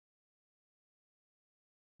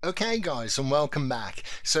Okay guys, and welcome back.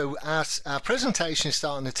 So our presentation is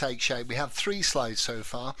starting to take shape. We have 3 slides so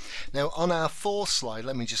far. Now on our 4th slide,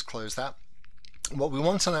 let me just close that. What we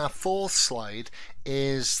want on our 4th slide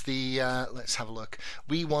is the, let's have a look.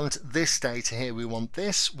 We want this data here. We want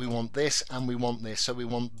this, and we want this. So we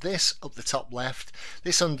want this up the top left,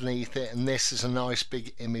 this underneath it, and this is a nice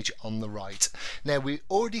big image on the right. Now we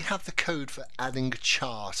already have the code for adding a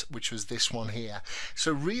chart, which was this one here.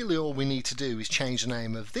 So really all we need to do is change the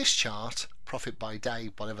name of this chart, profit by day,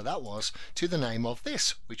 whatever that was, to the name of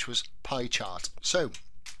this, which was pie chart. So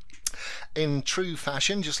in true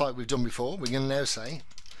fashion, just like we've done before, we're going to now say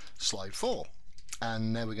slide 4,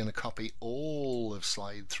 and now we're going to copy all of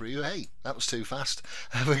slide 3. Hey, that was too fast.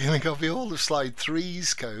 We're going to copy all of slide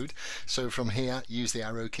 3's code. So from here, use the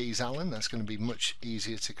arrow keys, Alan. That's going to be much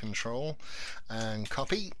easier to control. And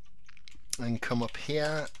copy, and come up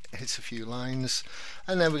here, hit a few lines,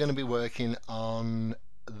 and then we're going to be working on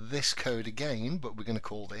this code again, but we're going to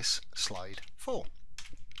call this slide 4.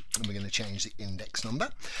 And we're going to change the index number.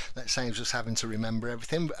 That saves us having to remember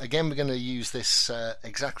everything. But again, we're going to use this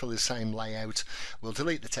exactly the same layout. We'll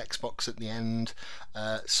delete the text box at the end.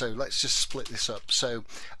 So let's just split this up. So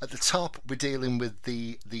at the top, we're dealing with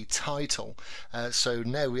the title. So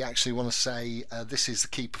now we actually want to say this is the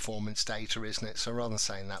key performance data, isn't it? So rather than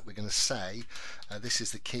saying that, we're going to say this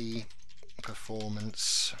is the key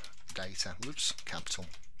performance data. Whoops, capital.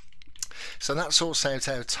 So that sorts out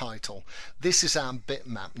our title. This is our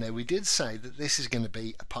bitmap. Now we did say that this is going to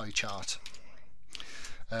be a pie chart.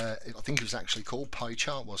 I think it was actually called pie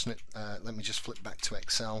chart, wasn't it? Let me just flip back to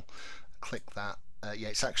Excel, click that. Yeah,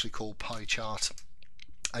 it's actually called pie chart.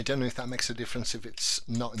 I don't know if that makes a difference if it's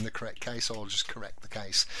not in the correct case, or I'll just correct the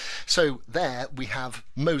case. So there we have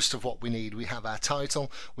most of what we need. We have our title,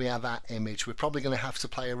 we have our image. We're probably going to have to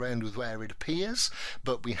play around with where it appears,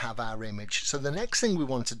 but we have our image. So the next thing we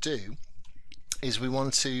want to do is we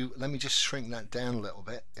want to, let me just shrink that down a little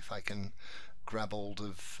bit if I can grab hold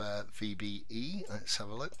of VBE. Let's have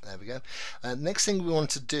a look. There we go. Next thing we want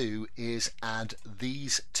to do is add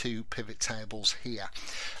these 2 pivot tables here.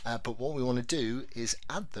 But what we want to do is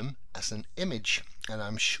add them as an image. And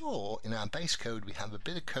I'm sure in our base code we have a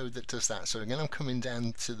bit of code that does that. So again, I'm coming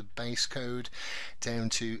down to the base code, down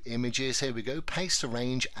to images. Here we go. Paste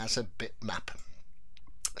arrange as a bitmap.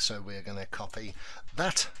 So we're going to copy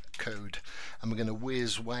that code and we're going to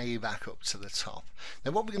whiz way back up to the top.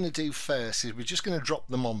 Now what we're going to do first is we're just going to drop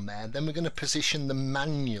them on there, then we're going to position them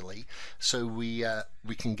manually so we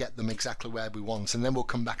can get them exactly where we want, and then we'll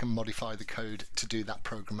come back and modify the code to do that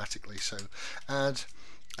programmatically. So add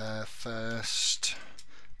first,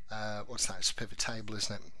 what's that? It's a pivot table,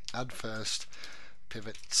 isn't it? Add first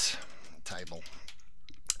pivot table,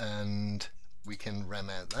 and we can rem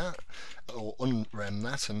out that, or unrem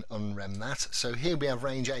that and unrem that. So here we have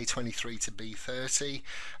range A23 to B30.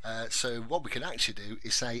 So what we could actually do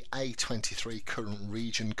is say A23 current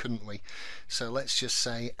region, couldn't we? So let's just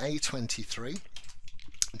say A23,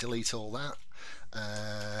 delete all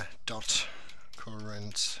that, dot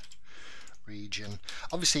current region.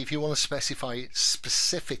 Obviously if you want to specify it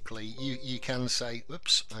specifically, you can say,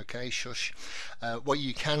 whoops, okay, shush. What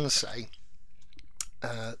you can say,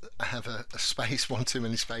 I have a space, one too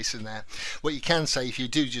many space in there. What you can say, if you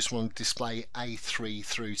do just want to display A3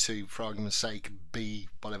 through to, for argument's sake, B,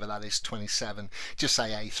 whatever that is, 27, just say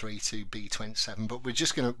A3 to B27, but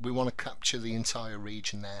we want to capture the entire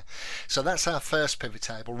region there. So that's our first pivot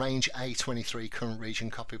table, range A23, current region,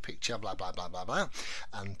 copy picture, blah, blah, blah, blah, blah,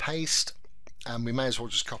 and paste. And we may as well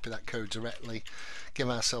just copy that code directly, give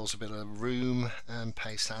ourselves a bit of room, and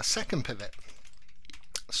paste our second pivot.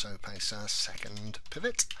 So paste our second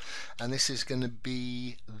pivot, and this is going to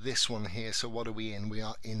be this one here. So what are we in? We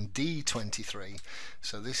are in D23,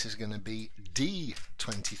 so this is going to be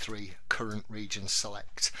D23 current region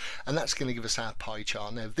select, and that's going to give us our pie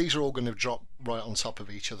chart. Now these are all going to drop right on top of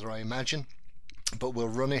each other, I imagine, but we'll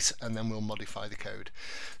run it and then we'll modify the code.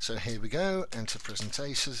 So here we go, enter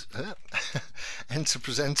presentations, enter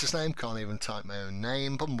presenter's name, can't even type my own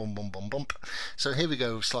name, bum bum bum bum bump. So here we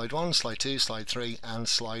go, slide 1, slide 2, slide 3 and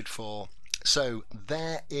slide 4. So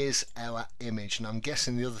there is our image, and I'm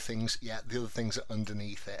guessing the other things, yeah, the other things are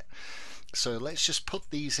underneath it. So let's just put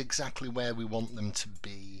these exactly where we want them to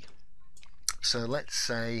be. So let's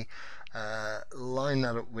say line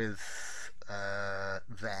that up with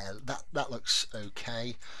there, that looks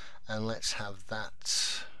okay, and let's have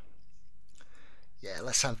that, yeah,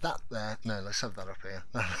 let's have that there. No, let's have that up here.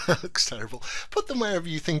 That looks terrible. Put them wherever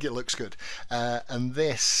you think it looks good. And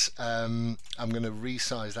this, I'm going to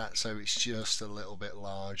resize that so it's just a little bit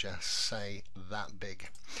larger, say that big.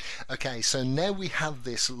 Okay, so now we have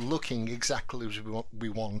this looking exactly as we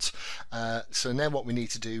want. So now what we need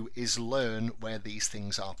to do is learn where these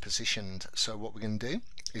things are positioned. So what we're going to do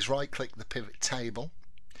is right click the pivot table,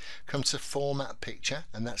 come to format picture,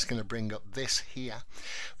 and that's going to bring up this here.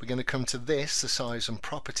 We're going to come to this, the size and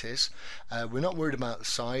properties. We're not worried about the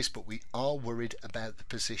size, but we are worried about the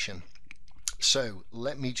position. So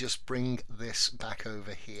let me just bring this back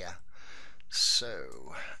over here.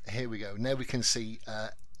 So here we go. Now we can see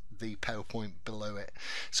the PowerPoint below it.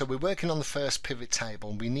 So we're working on the first pivot table,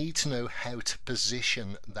 and we need to know how to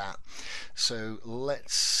position that. So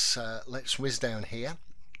let's whiz down here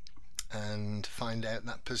and find out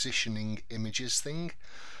that positioning images thing.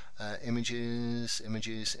 Images,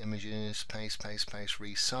 paste,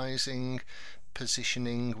 resizing,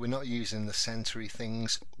 positioning. We're not using the centery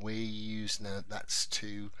things. We use, now that's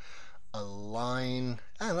to align,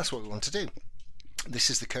 and that's what we want to do. This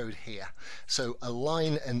is the code here. So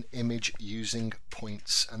align an image using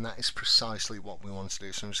points, and that is precisely what we want to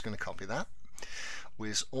do. So I'm just going to copy that,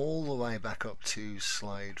 whiz all the way back up to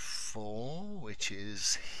slide 4, which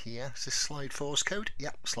is here. Is this slide 4's code?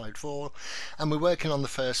 Yep, slide 4. And we're working on the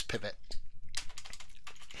first pivot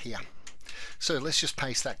here. So let's just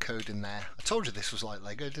paste that code in there. I told you this was like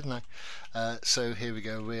Lego, didn't I? So here we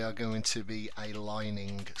go. We are going to be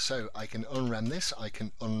aligning. So I can unrem this, I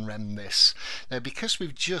can unrem this. Now because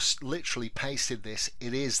we've just literally pasted this,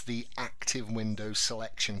 it is the active window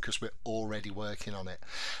selection because we're already working on it.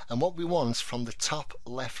 And what we want from the top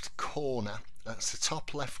left corner, that's the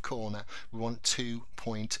top left corner, we want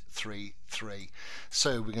 2.33.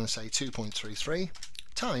 So we're going to say 2.33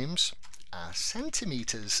 times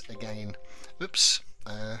centimeters again. Oops.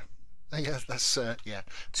 Yeah, that's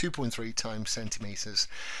 2.3 times centimeters,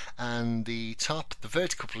 and the top, the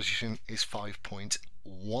vertical position is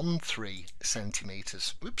 5.13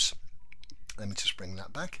 centimeters. Oops. Let me just bring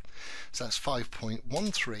that back. So that's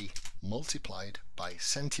 5.13 multiplied by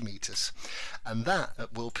centimeters, and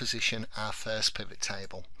that will position our first pivot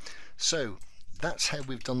table. So that's how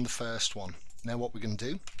we've done the first one. Now what we're going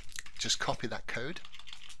to do, just copy that code,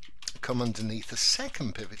 come underneath the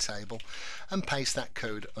second pivot table and paste that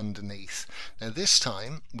code underneath. Now this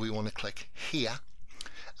time we want to click here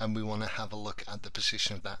and we want to have a look at the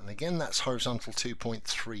position of that, and again that's horizontal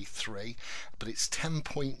 2.33, but it's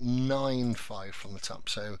 10.95 from the top,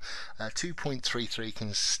 so 2.33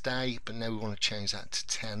 can stay, but now we want to change that to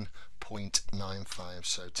 10.95,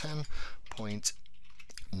 so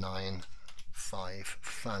 10.95.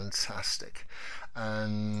 fantastic.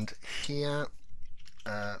 And here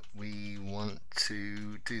we want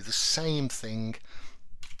to do the same thing.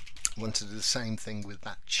 With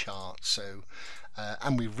that chart. So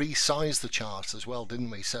and we resized the chart as well, didn't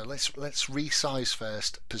we? So let's resize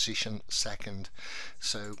first, position second.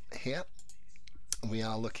 So here we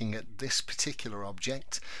are looking at this particular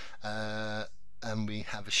object, and we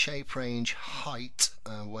have a shape range height.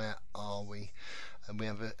 Where are we? And we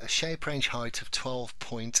have a shape range height of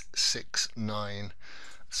 12.69.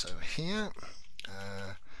 So here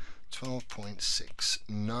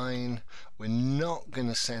 12.69. We're not going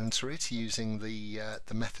to center it using the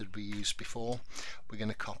method we used before. We're going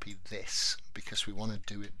to copy this because we want to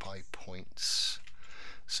do it by points.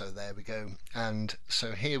 So there we go. And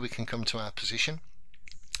so here we can come to our position,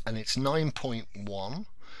 and it's 9.1.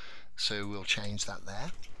 So we'll change that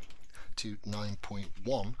there to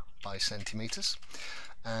 9.1 by centimeters,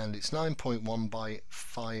 and it's 9.1 by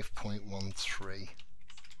 5.13.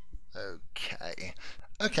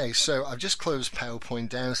 Okay, so I've just closed PowerPoint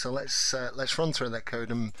down, so let's run through that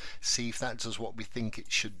code and see if that does what we think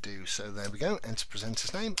it should do. So there we go, enter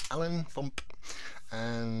presenter's name, Alan Bump,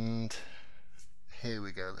 and here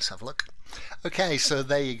we go, let's have a look. Okay, so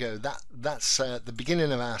there you go, that's the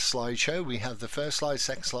beginning of our slideshow. We have the first slide,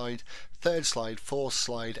 second slide, third slide, fourth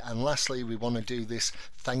slide, and lastly we want to do this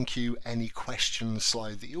thank you, any questions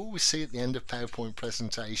slide that you always see at the end of PowerPoint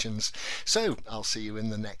presentations. So I'll see you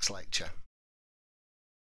in the next lecture.